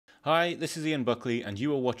Hi, this is Ian Buckley and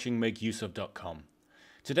you are watching MakeUseOf.com.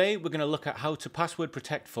 Today we're going to look at how to password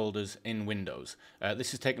protect folders in Windows.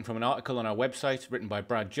 This is taken from an article on our website written by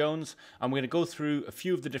Brad Jones, and we're going to go through a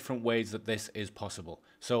few of the different ways that this is possible.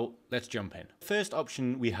 So let's jump in. The first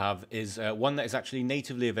option we have is one that is actually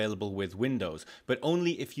natively available with Windows, but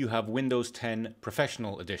only if you have Windows 10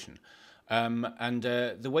 Professional Edition.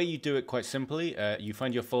 The way you do it quite simply, you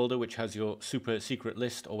find your folder which has your super secret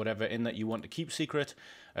list or whatever in that you want to keep secret,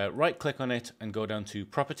 right click on it and go down to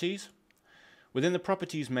Properties. Within the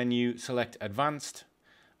Properties menu, select Advanced,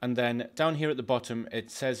 and then down here at the bottom it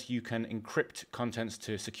says you can encrypt contents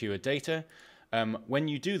to secure data. When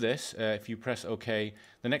you do this, if you press OK,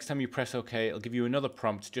 the next time you press OK, it'll give you another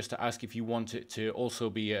prompt just to ask if you want it to also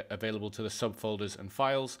be available to the subfolders and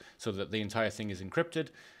files so that the entire thing is encrypted.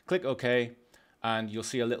 Click OK, and you'll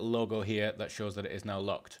see a little logo here that shows that it is now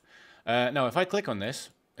locked. Now, if I click on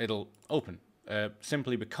this, it'll open.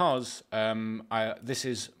 Simply because this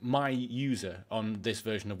is my user on this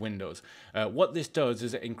version of Windows. What this does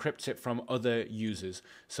is it encrypts it from other users.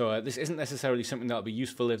 So this isn't necessarily something that'll be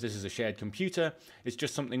useful if this is a shared computer. It's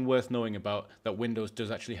just something worth knowing about that Windows does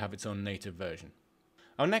actually have its own native version.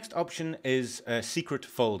 Our next option is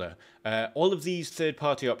SecretFolder. All of these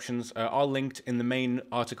third-party options are linked in the main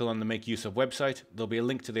article on the Make Use Of website. There'll be a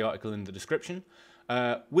link to the article in the description.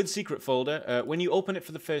 With SecretFolder, when you open it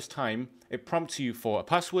for the first time, it prompts you for a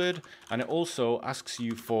password, and it also asks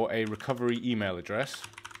you for a recovery email address.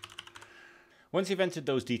 Once you've entered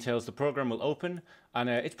those details, the program will open, and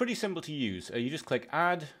it's pretty simple to use. You just click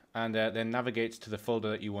Add, and then navigates to the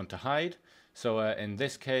folder that you want to hide. So in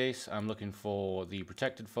this case, I'm looking for the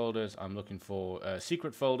protected folders. I'm looking for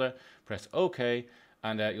SecretFolder. Press OK,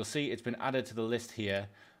 and you'll see it's been added to the list here,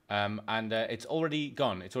 and it's already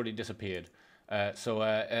gone. It's already disappeared.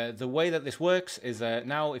 The way that this works is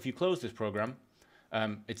now if you close this program,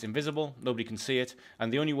 it's invisible, nobody can see it,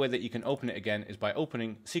 and the only way that you can open it again is by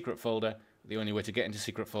opening SecretFolder. The only way to get into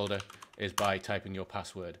SecretFolder is by typing your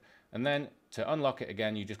password. And then to unlock it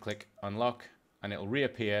again, you just click Unlock, and it'll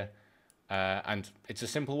reappear, and it's a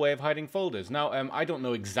simple way of hiding folders. Now, I don't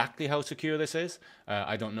know exactly how secure this is.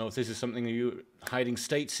 I don't know if this is something that you're hiding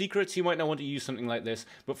state secrets. You might not want to use something like this,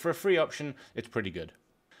 but for a free option, it's pretty good.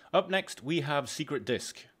 Up next, we have Secret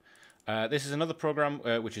Disk. This is another program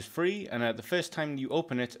which is free, and the first time you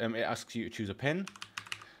open it, it asks you to choose a PIN.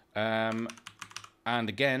 And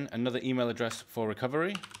again, another email address for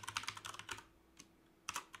recovery.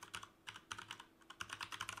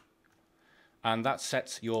 And that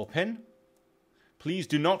sets your PIN. Please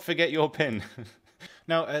do not forget your PIN.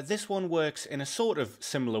 Now, this one works in a sort of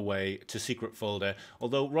similar way to SecretFolder,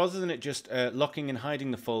 although rather than it just locking and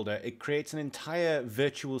hiding the folder, it creates an entire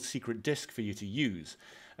virtual secret disk for you to use.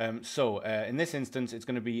 In this instance, it's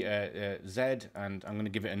going to be Z, and I'm going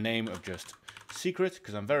to give it a name of just Secret,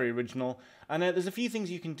 because I'm very original. And there's a few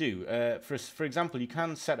things you can do. For example, you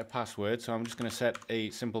can set a password, so I'm just going to set a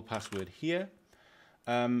simple password here.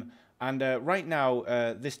 Right now,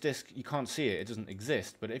 this disk, you can't see it, it doesn't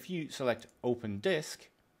exist, but if you select Open Disk,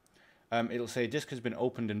 it'll say disk has been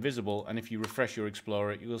opened and visible, and if you refresh your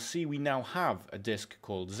Explorer, you will see we now have a disk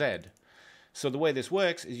called Z. So the way this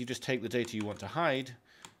works is you just take the data you want to hide,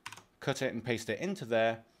 cut it and paste it into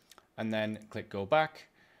there, and then click Go Back.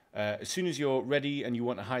 As soon as you're ready and you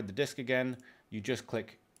want to hide the disk again, you just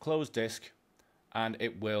click Close Disk, and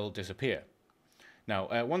it will disappear.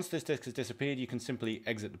 Now, once this disk has disappeared, you can simply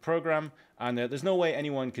exit the program, and there's no way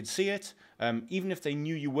anyone could see it. Even if they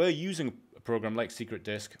knew you were using a program like Secret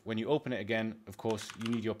Disk, when you open it again, of course,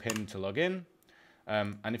 you need your PIN to log in.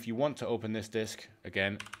 And if you want to open this disk,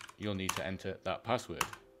 again, you'll need to enter that password.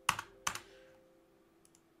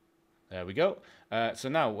 There we go. So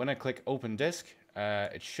now, when I click Open Disk,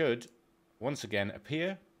 it should once again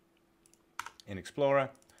appear in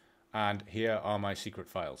Explorer, and here are my secret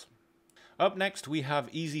files. Up next, we have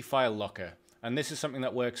Easy File Locker, and this is something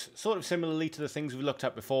that works sort of similarly to the things we looked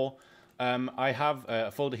at before. I have a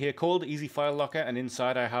folder here called Easy File Locker, and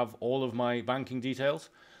inside I have all of my banking details.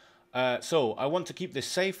 So I want to keep this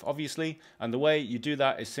safe, obviously, and the way you do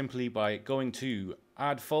that is simply by going to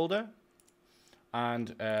Add Folder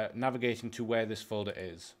and navigating to where this folder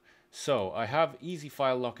is. So I have Easy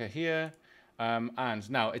File Locker here, and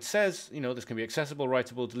now it says, you know, this can be accessible,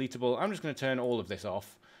 writable, deletable. I'm just going to turn all of this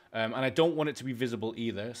off. And I don't want it to be visible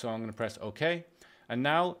either, so I'm going to press OK. And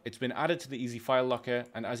now it's been added to the Easy File Locker,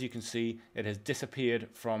 and as you can see, it has disappeared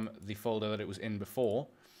from the folder that it was in before.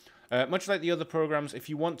 Much like the other programs, if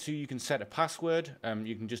you want to, you can set a password.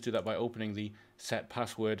 You can just do that by opening the Set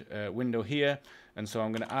Password window here. And so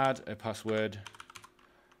I'm going to add a password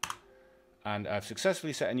and I've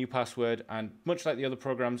successfully set a new password. And much like the other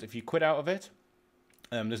programs, if you quit out of it,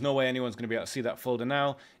 there's no way anyone's going to be able to see that folder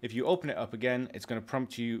now. If you open it up again, it's going to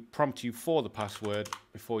prompt you for the password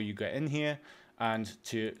before you get in here. And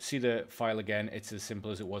to see the file again, it's as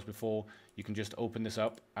simple as it was before. You can just open this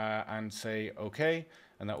up and say OK,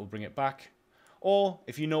 and that will bring it back. Or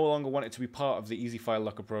if you no longer want it to be part of the Easy File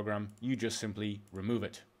Locker program, you just simply remove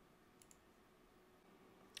it.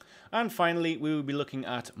 And finally, we will be looking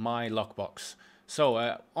at My Lockbox. So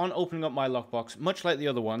on opening up My Lockbox, much like the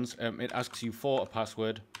other ones, it asks you for a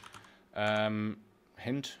password,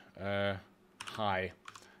 hint, hi,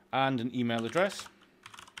 and an email address.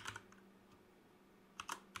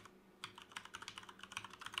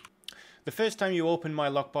 The first time you open My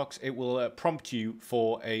Lockbox, it will prompt you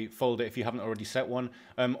for a folder if you haven't already set one.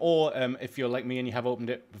 Or if you're like me and you have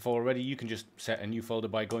opened it before already, you can just set a new folder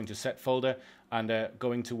by going to Set Folder and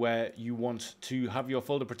going to where you want to have your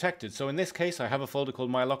folder protected. So in this case, I have a folder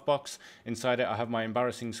called My Lockbox. Inside it, I have my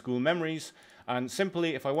embarrassing school memories. And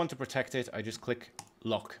simply, if I want to protect it, I just click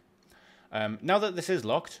Lock. Now that this is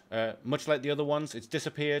locked, much like the other ones, it's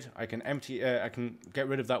disappeared. I can get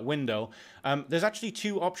rid of that window. There's actually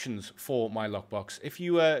two options for My Lockbox. If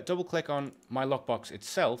you double click on My Lockbox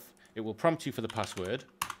itself, it will prompt you for the password.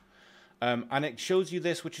 And it shows you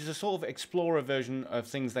this, which is a sort of Explorer version of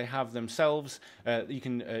things they have themselves. You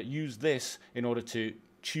can use this in order to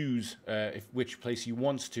choose which place you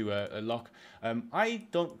want to lock. I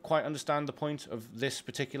don't quite understand the point of this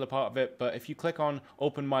particular part of it, but if you click on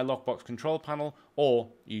Open My Lockbox Control Panel, or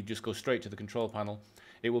you just go straight to the control panel,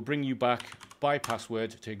 it will bring you back by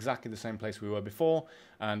password to exactly the same place we were before.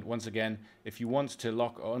 And once again, if you want to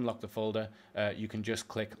lock or unlock the folder, you can just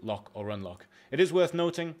click Lock or Unlock. It is worth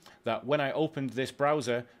noting that when I opened this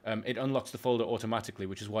browser, it unlocks the folder automatically,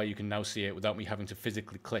 which is why you can now see it without me having to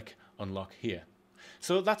physically click Unlock here.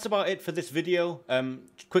 So that's about it for this video.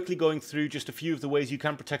 Quickly going through just a few of the ways you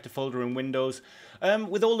can protect a folder in Windows.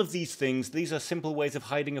 With all of these things, these are simple ways of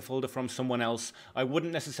hiding a folder from someone else. I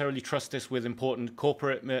wouldn't necessarily trust this with important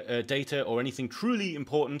corporate data or anything truly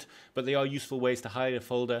important, but they are useful ways to hide a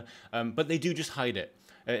folder, but they do just hide it.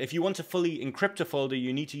 If you want to fully encrypt a folder,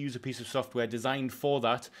 you need to use a piece of software designed for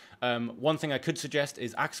that. One thing I could suggest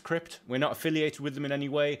is Axcrypt. We're not affiliated with them in any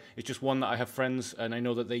way. It's just one that I have friends and I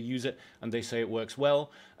know that they use it and they say it works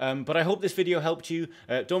well. But I hope this video helped you.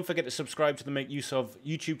 Don't forget to subscribe to the Make Use Of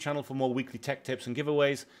YouTube channel for more weekly tech tips and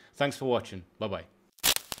giveaways. Thanks for watching. Bye-bye.